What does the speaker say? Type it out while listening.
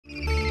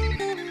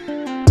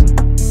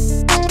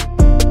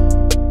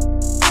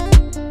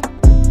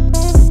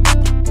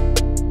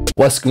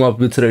What's going on,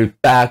 people? Today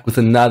back with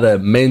another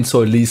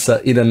Mentor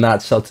Lisa in a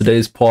nutshell.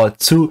 Today's part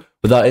 2.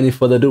 Without any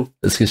further ado,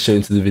 let's get straight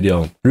into the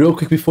video. Real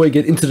quick before we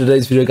get into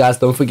today's video, guys,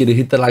 don't forget to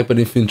hit the like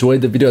button if you enjoyed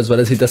the video, as well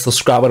as hit that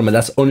subscribe button. But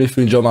that's only if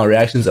you enjoy my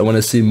reactions and want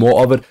to see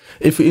more of it.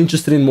 If you're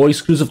interested in more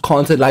exclusive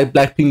content like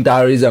Blackpink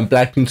Diaries and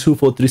Blackpink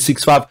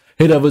 24365,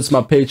 head over to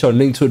my Patreon.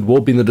 Link to it will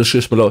be in the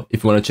description below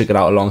if you want to check it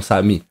out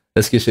alongside me.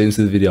 Let's get straight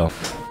into the video.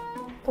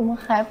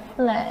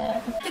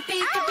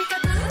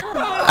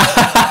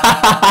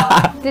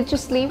 Did you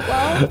sleep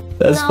well?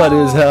 That's funny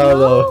as hell,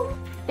 though.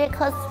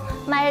 Because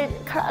my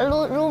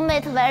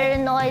roommate very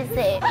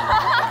noisy.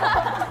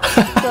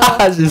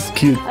 That's just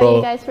cute, bro. Are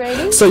you guys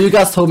ready? So you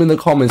guys told me in the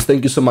comments,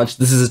 thank you so much.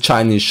 This is a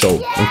Chinese show.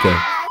 Yeah. Okay.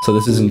 So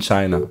this is in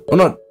China. Well,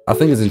 not, I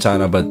think it's in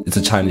China, but it's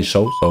a Chinese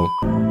show, so.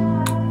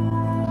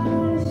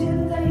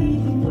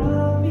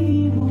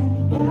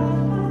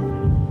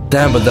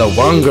 Damn, but that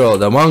one girl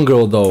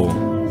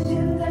though.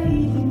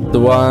 The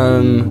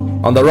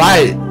one on the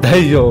right.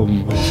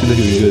 Damn, she's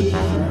looking good.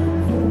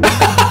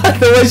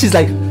 The way she's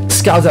like,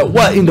 scouts out,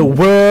 what in the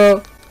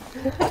world?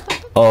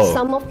 Oh.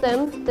 Some of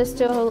them, they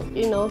still,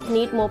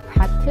 need more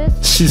practice.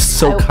 She's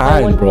so I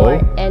kind, want bro.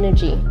 More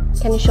energy.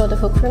 Can you show the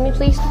hook for me,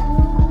 please?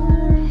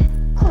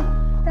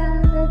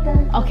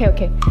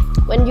 Okay.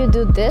 When you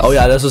do this. Oh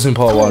yeah, this was in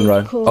part 1,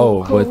 right? Cool,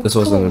 oh cool, wait, this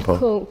wasn't in part.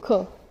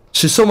 Cool.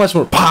 She's so much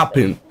more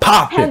popping.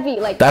 Heavy,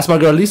 like. That's my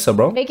girl Lisa,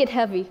 bro. Make it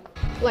heavy.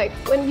 Like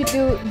when you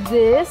do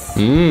this.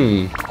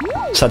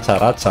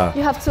 Cha-cha-ra-cha.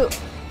 You have to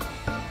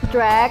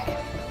drag.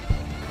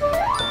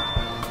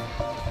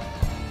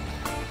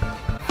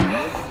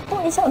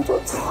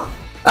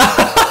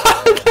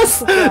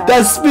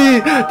 That's me.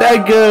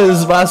 That girl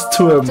is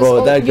masculine,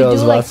 bro. That girl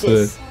is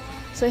masculine.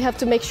 So you have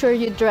to make sure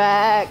you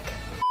drag.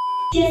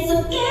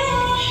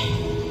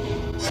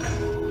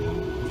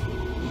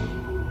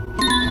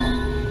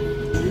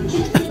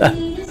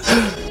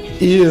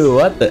 Ew,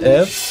 what the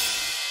F?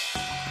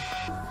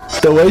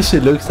 The way she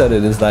looks at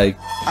it is like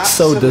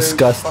so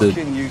disgusted.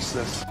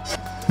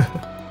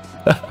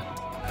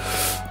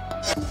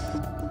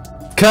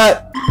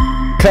 Cut.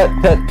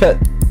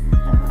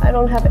 I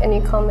don't have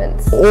any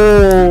comments.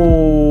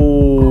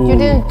 Oh. You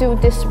didn't do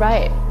this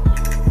right.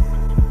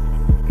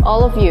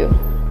 All of you.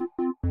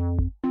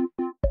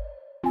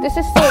 This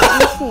is so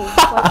easy.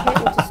 Why can't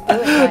you just do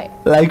it right?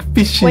 Like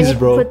fishes, when you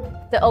bro.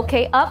 Put the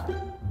okay up,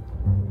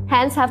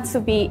 hands have to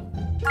be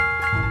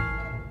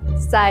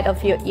side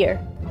of your ear.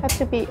 Have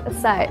to be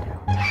aside.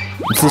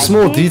 It's the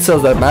small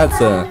details that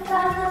matter.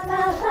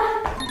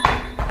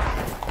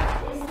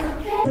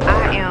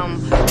 I am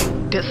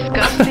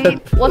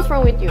disgusted. What's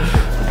wrong with you?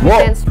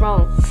 What? Stand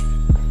strong.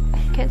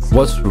 Can't see.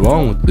 What's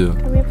wrong with you?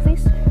 Come here,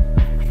 please.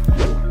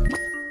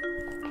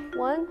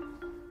 One.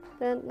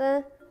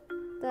 Da.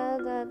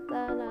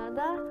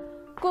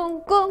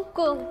 Gung.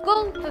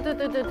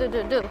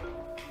 Do.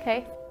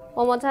 Okay.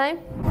 One more time.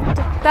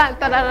 Da.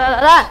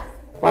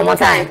 One more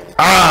time.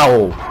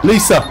 Ow!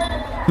 Lisa!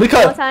 Look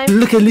One more time.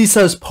 at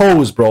Lisa's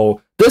pose,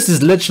 bro. This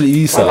is literally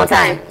Lisa. One more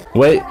time.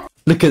 Wait,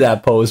 look at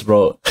that pose,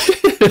 bro.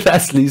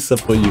 That's Lisa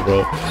for you,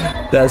 bro.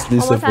 That's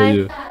Lisa for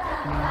you.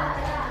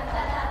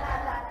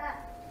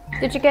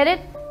 Did you get it?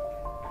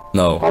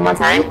 No. One more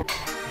time.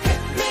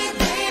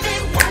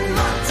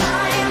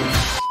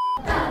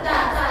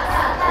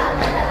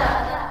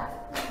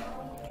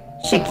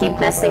 She keep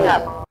messing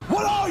up.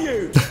 What are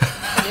you?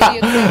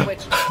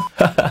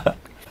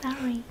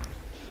 Sorry.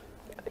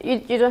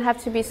 You don't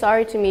have to be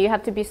sorry to me. You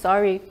have to be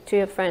sorry to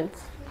your friends.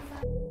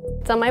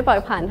 จะไม่ปล่อย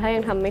ผ่านถ้ายั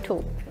งทำไม่ถู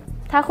ก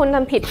ถ้าคุณท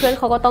ำผิดเพื่อนเ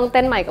ขาก็ต้องเ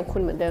ต้นใหม่กับคุ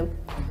ณเหมือนเดิม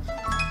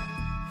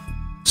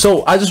So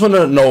I just want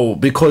to know,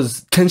 because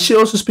can she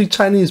also speak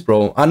Chinese, bro?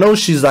 I know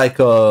she's like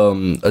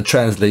a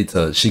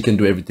translator. She can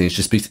do everything.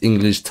 She speaks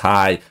English,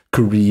 Thai,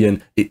 Korean,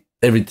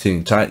 everything.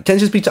 Can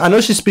she speak? I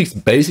know she speaks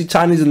basic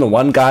Chinese in the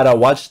one guide I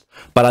watched,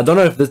 but I don't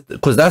know if this,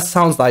 because that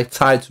sounds like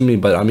Thai to me.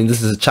 But I mean,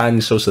 this is a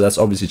Chinese show, so that's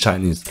obviously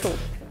Chinese.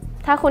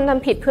 ถ้าคุณท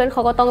ำผิดเพื่อนเข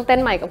าก็ต้องเต้น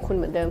ใหม่กับคุณเ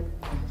หมือนเดิม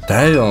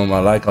Damn, I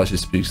like how she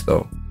speaks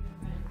though.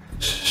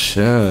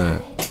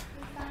 Shit.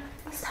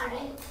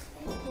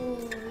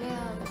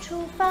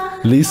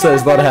 Lisa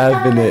is not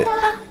having it.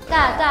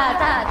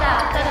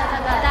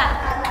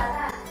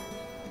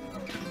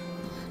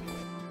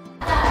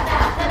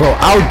 Bro,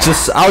 I'll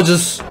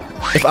just,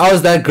 if I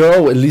was that girl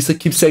and Lisa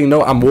keeps saying no,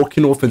 I'm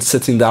walking off and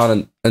sitting down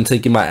and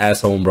taking my ass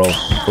home, bro.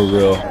 For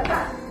real.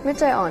 ไม่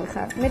ใจอ่อน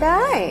ค่ะ ไม่ไ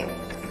ด้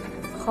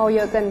เขาเย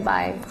อะเกินไป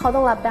เขาต้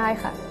องรับได้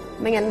ค่ะ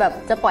ไม่งั้นแบบ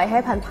จะปล่อยให้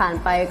ผ่าน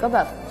ไปก็แบ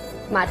บ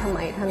มาทำไม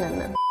ทั้งนั้น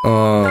น่ะ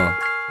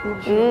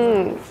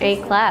A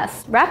class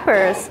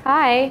rappers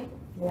hi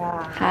呀，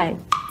 hi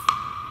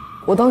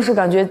我当时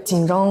感觉紧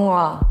张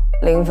啊，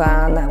林凡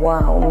啊、乃万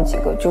啊，我们几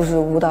个就是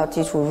舞蹈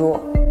基础弱，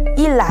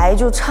一来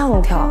就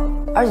唱跳，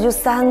而且就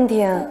3天。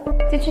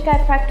 Did you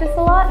guys practice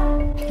a lot?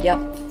 Yep.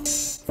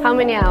 How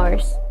many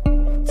hours?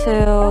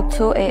 Till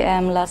 2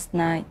 a.m. last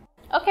night.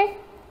 Okay,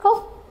 cool.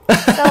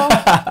 So,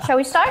 shall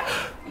we start?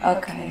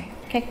 Okay.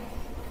 Okay.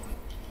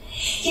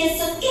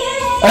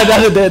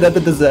 Another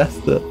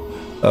disaster.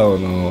 Oh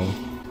no.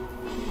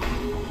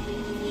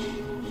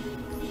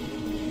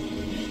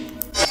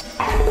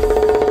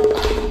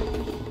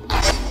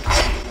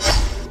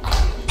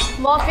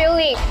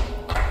 feeling.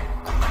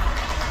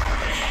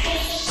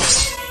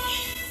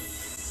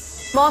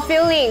 More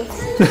feeling.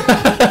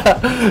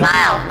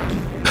 Smile.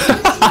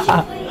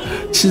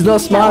 She's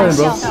not smiling,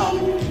 bro.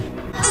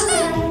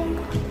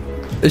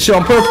 Is she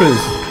on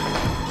purpose?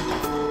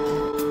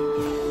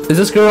 Is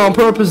this girl on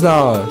purpose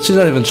now? She's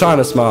not even trying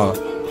to smile.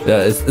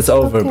 Yeah, it's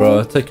over, Okay.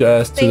 bro. Take your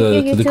ass to Thank the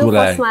you to the too for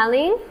gulag.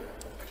 smiling.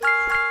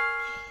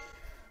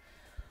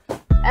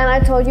 And I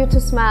told you to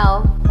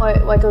smile.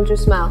 Why don't you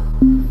smile?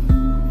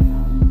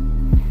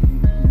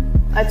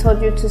 I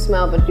told you to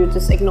smile, but you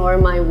just ignore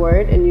my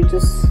word and you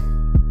just...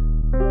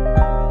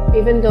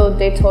 Even though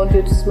they told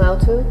you to smile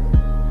too.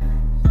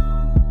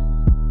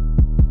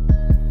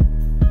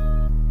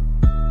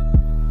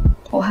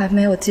 我还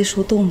没有技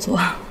术动作。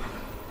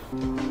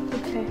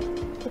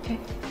 Okay.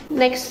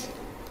 Next.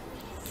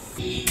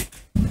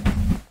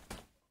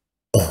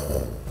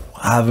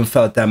 I haven't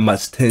felt that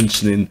much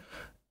tension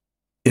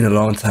in a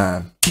long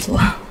time. 做。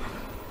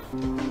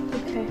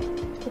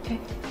 Okay.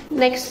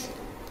 Next.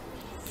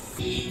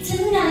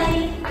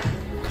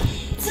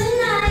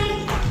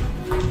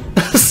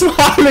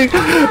 Smiling.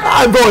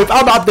 Bro, if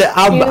I'm out there,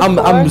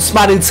 I'm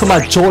smiling till my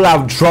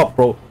jawline drop,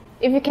 bro.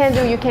 If you can't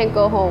do, you can't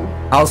go home.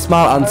 I'll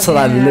smile until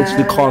I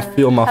literally can't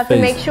feel my Have to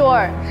make face.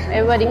 sure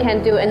everybody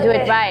can do and do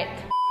it right.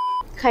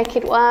 ใครคิ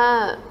ดว่า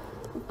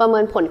ประเมิ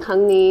นผลครั้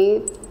งนี้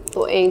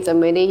ตัวเองจะ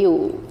ไม่ได้อยู่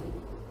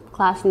ค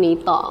ลาสนี้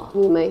ต่อ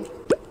มีไหม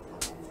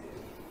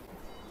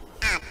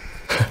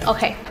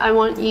Okay, I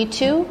want you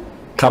to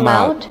Come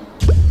out.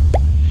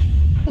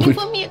 You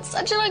put me in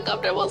such an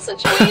uncomfortable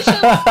situation.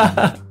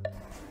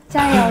 加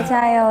油加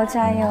油加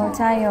油加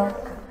油！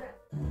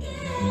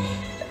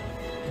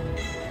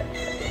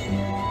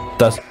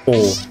 That's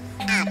all.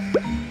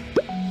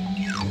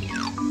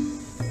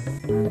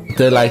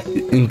 They're like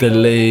in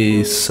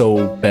delay so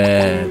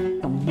bad.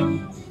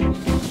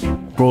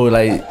 Bro,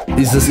 like,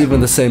 is this even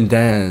the same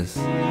dance?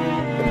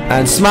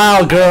 And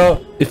smile,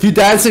 girl. If you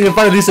dancing in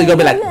front of this, you're gonna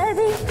be like,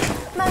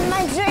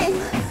 My dream,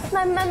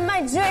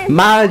 my dream,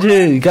 my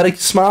dream. You gotta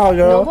smile,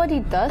 girl. Nobody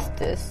does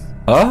this.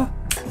 Huh?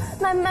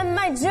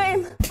 my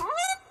dream.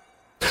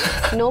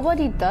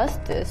 Nobody does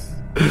this.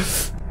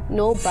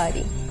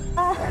 Nobody.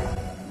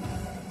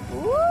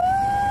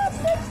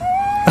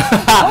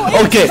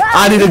 Okay,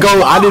 I need to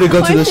go. I need to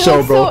go to the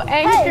show, So bro.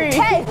 angry.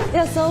 Hey,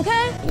 it's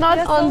okay. Not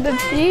on the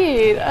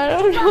beat. I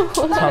don't know.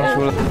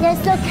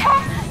 It's okay.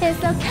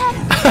 It's okay.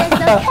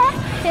 It's okay.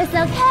 It's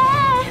okay.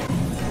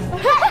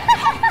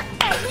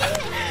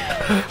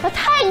 我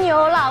太牛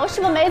了，我是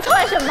不是没错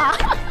什么？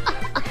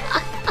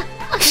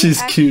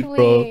 She's cute,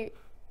 bro. Actually,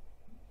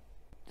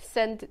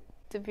 send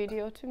the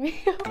video to me.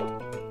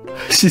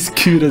 She's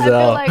cute as I feel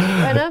hell. like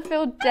when I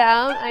feel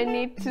down, I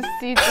need to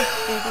see this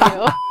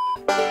video.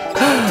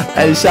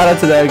 Hey, shout out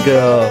to that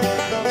girl.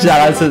 Shout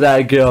out to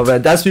that girl,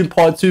 man. That's been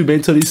part 2.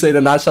 Mentally say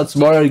the night shot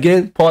tomorrow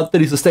again. Part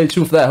 3. So stay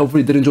tuned for that.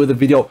 Hopefully you did enjoy the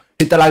video.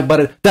 Hit that like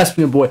button. That's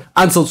been your boy.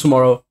 Until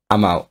tomorrow,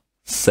 I'm out.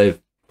 Safe.